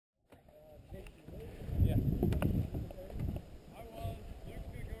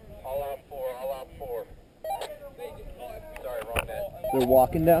They're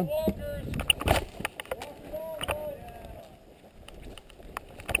walking down.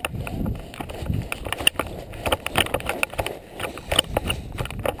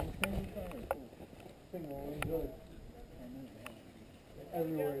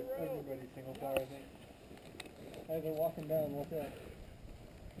 Everybody's single fire, I think. As they're walking down, what's that?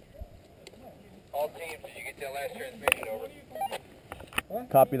 All teams, did you get that last transmission over? What?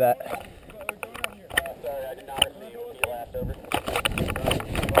 Copy that. Sorry, I did not receive the last over.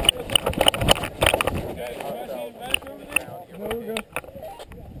 No, we're good.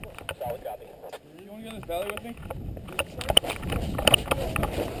 Solid copy. You want to go in this valley with me?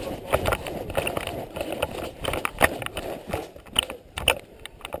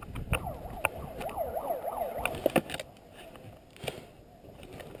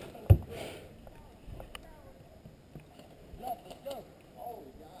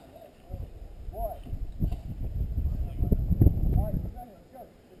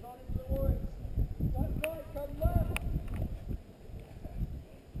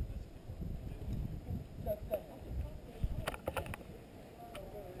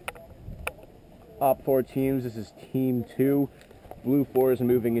 Opfor teams, this is team 2. Blue 4 is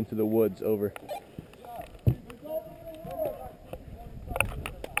moving into the woods, over.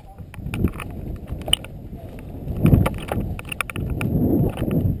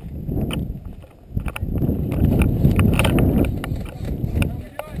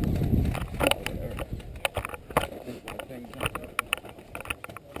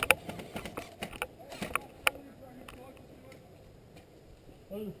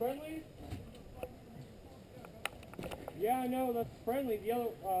 Those are friendly? Yeah, I know, that's friendly. The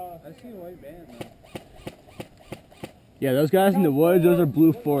other, I see a white band though. Yeah, those guys in the woods, those are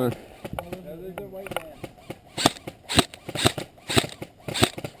Blue 4. There's a white band.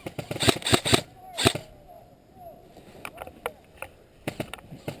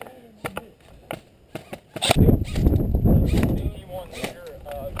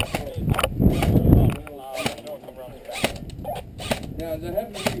 I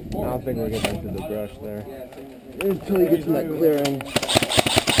don't think we're getting into the brush there. Until you get to that clearing.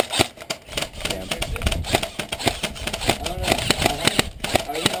 Damn.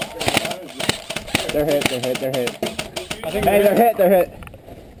 They're hit. Hey, they're hit.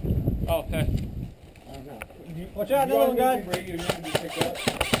 Oh, okay. Watch out, another one, guys.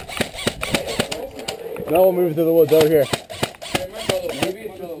 No, we'll move to the woods over here. Maybe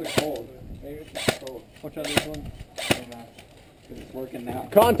it's just the cold. Watch out, this one. It's working now.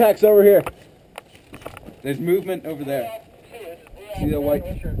 Contacts over here. There's movement over there. See the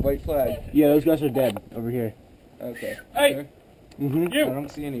white flag? Yeah, those guys are dead over here. Okay. Hey! Sure. Mm-hmm. I don't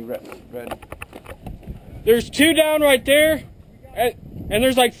see any red. There's 2 down right there, and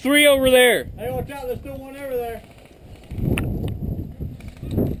there's like 3 over there. Hey, watch out, there's still 1 over there.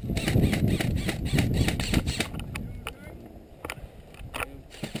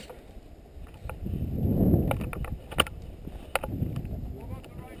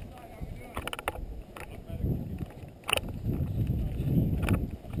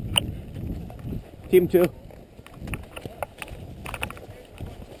 Team 2.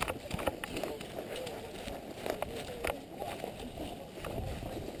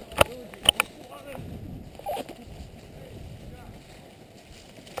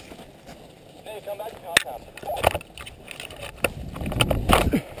 Hey, come back to compound.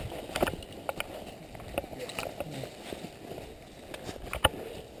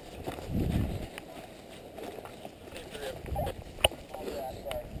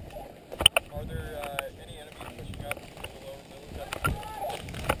 Are there any enemies pushing up below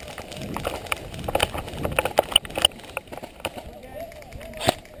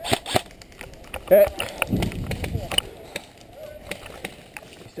Hey.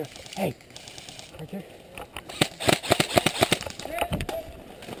 Hey. Right there.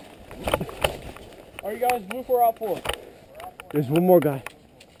 Are you guys Blue 4 out 4? There's one more guy.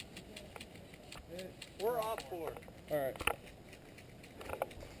 We're off 4. Alright.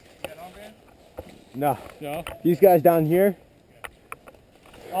 No. No? These guys down here.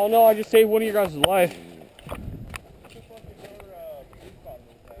 Oh no, I just saved one of your guys' life.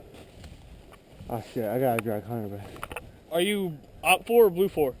 Oh shit, I gotta drag Hunter back. Are you Op 4 or Blue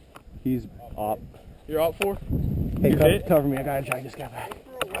 4? He's op. You're Op 4? Hey, You hit? cover me, I gotta drag this guy back.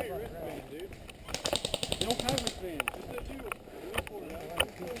 You don't have wristband.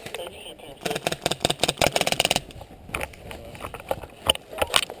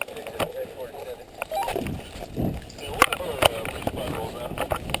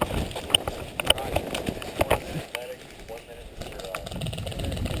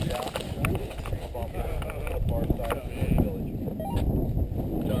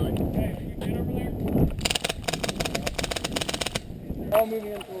 All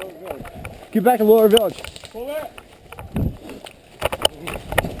moving into Lower Village. Get back to Lower Village. Pull that.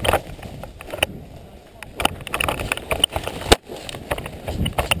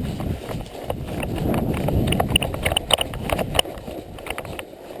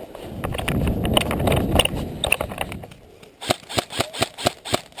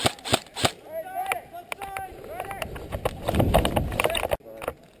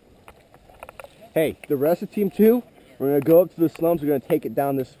 Hey, the rest of Team 2, we're going to go up to the slums. We're going to take it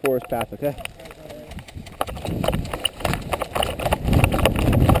down this forest path, okay?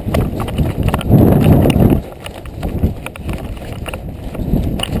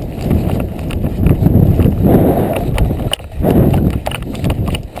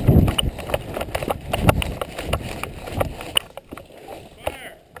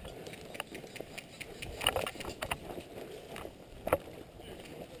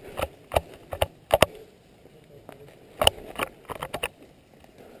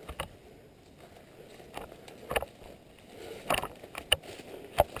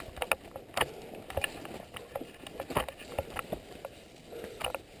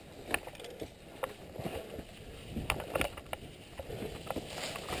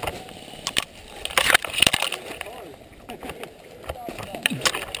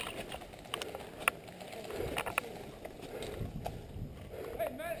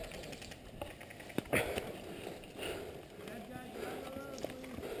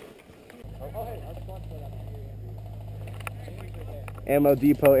 Ammo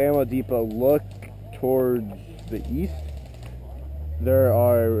depot, look towards the east. There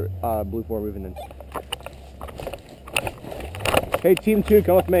are Blue 4 moving in. Hey, Team 2,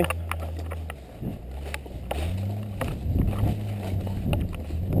 come with me.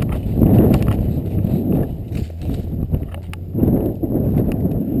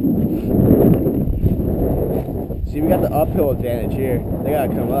 See, we got the uphill advantage here. They gotta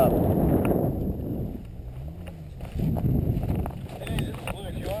come up.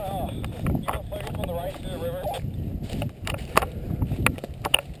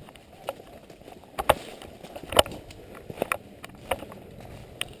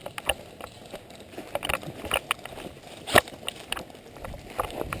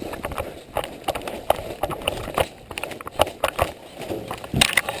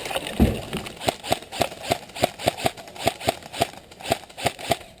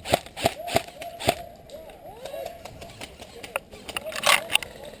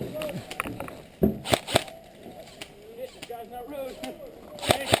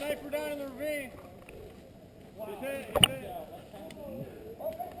 Hey, sniper down in the ravine.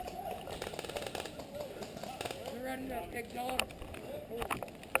 They're running that big dog.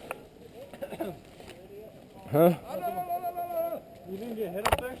 Huh? You didn't get hit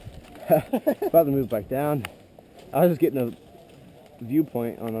up there? About to move back down. I was just getting a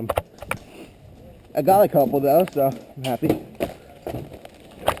viewpoint on them. I got a couple though, so I'm happy.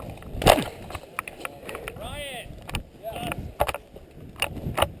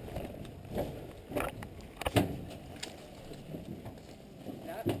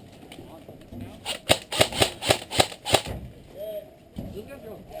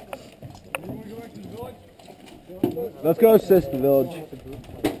 Let's go assist the village.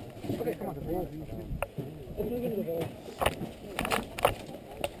 Okay, come on. Let's move into the village.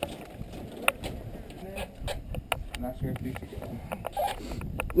 I'm not sure if you should go.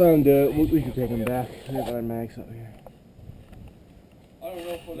 Let him do it. We can take him back. We have our mags up here. I don't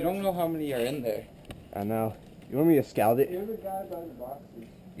know if You don't know how many are in there. I know. You want me to scout it? There's a guy by the boxes.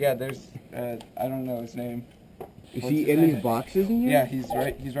 Yeah, there's, I don't know his name. Is he in these boxes in here? Yeah, he's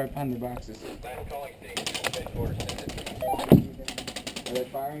right behind the boxes. Are they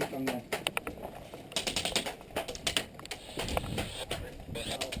firing from the...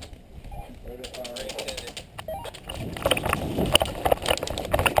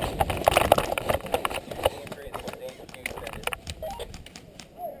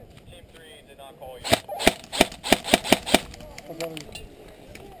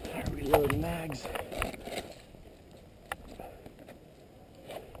 Reload mags.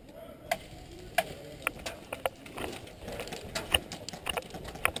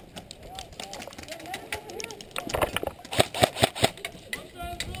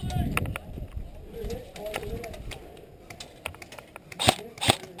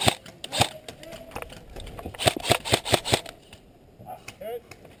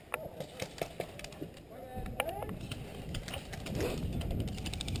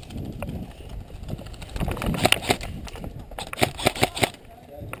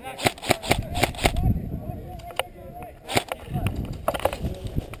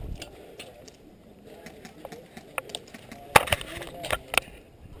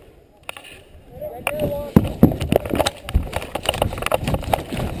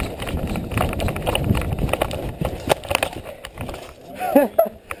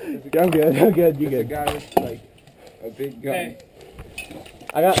 I'm good, you A good. guy with like a big gun. Hey.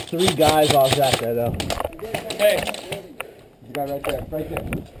 I got 3 guys off Zach there though. Hey. There's a guy right there, right there.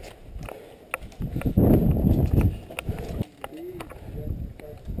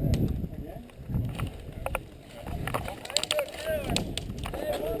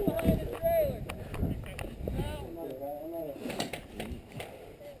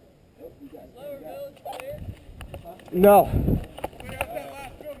 No.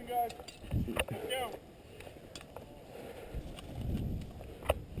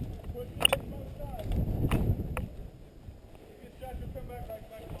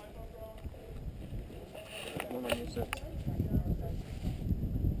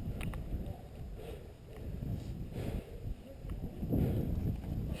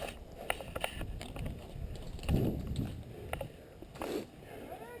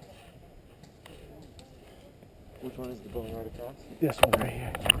 Which one is the bone right across? This one right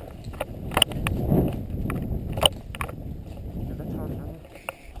here. Is that Todd Hammer?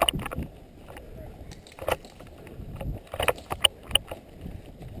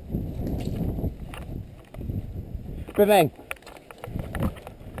 Bang.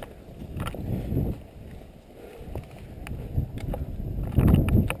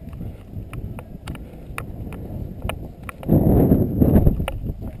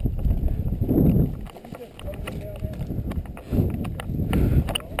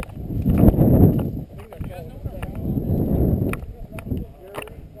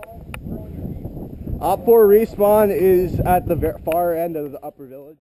 Opfor respawn is at the far end of the upper village.